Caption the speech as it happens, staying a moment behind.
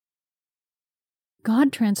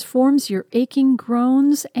God transforms your aching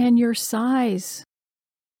groans and your sighs.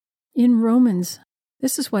 In Romans,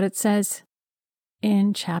 this is what it says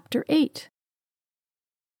in chapter 8.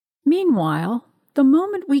 Meanwhile, the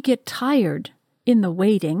moment we get tired in the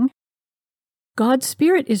waiting, God's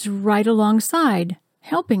Spirit is right alongside,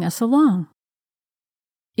 helping us along.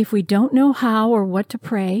 If we don't know how or what to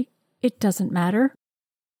pray, it doesn't matter.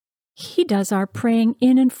 He does our praying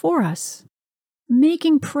in and for us,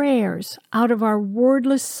 making prayers out of our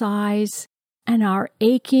wordless sighs and our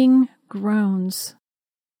aching groans.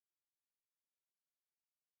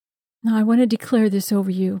 Now I want to declare this over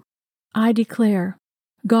you. I declare,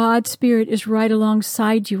 God's Spirit is right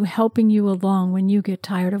alongside you, helping you along when you get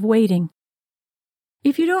tired of waiting.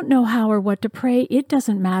 If you don't know how or what to pray, it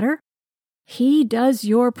doesn't matter. He does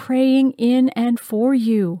your praying in and for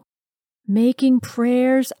you, making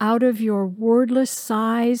prayers out of your wordless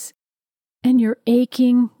sighs and your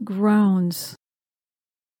aching groans.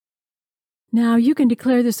 Now you can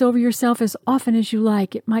declare this over yourself as often as you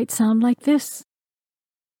like. It might sound like this.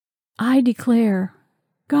 I declare,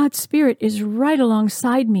 God's Spirit is right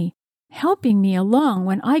alongside me, helping me along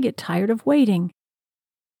when I get tired of waiting.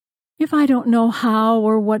 If I don't know how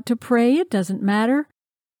or what to pray, it doesn't matter.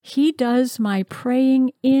 He does my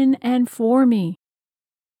praying in and for me,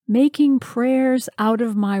 making prayers out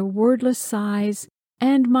of my wordless sighs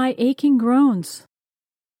and my aching groans.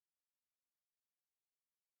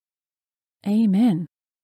 Amen.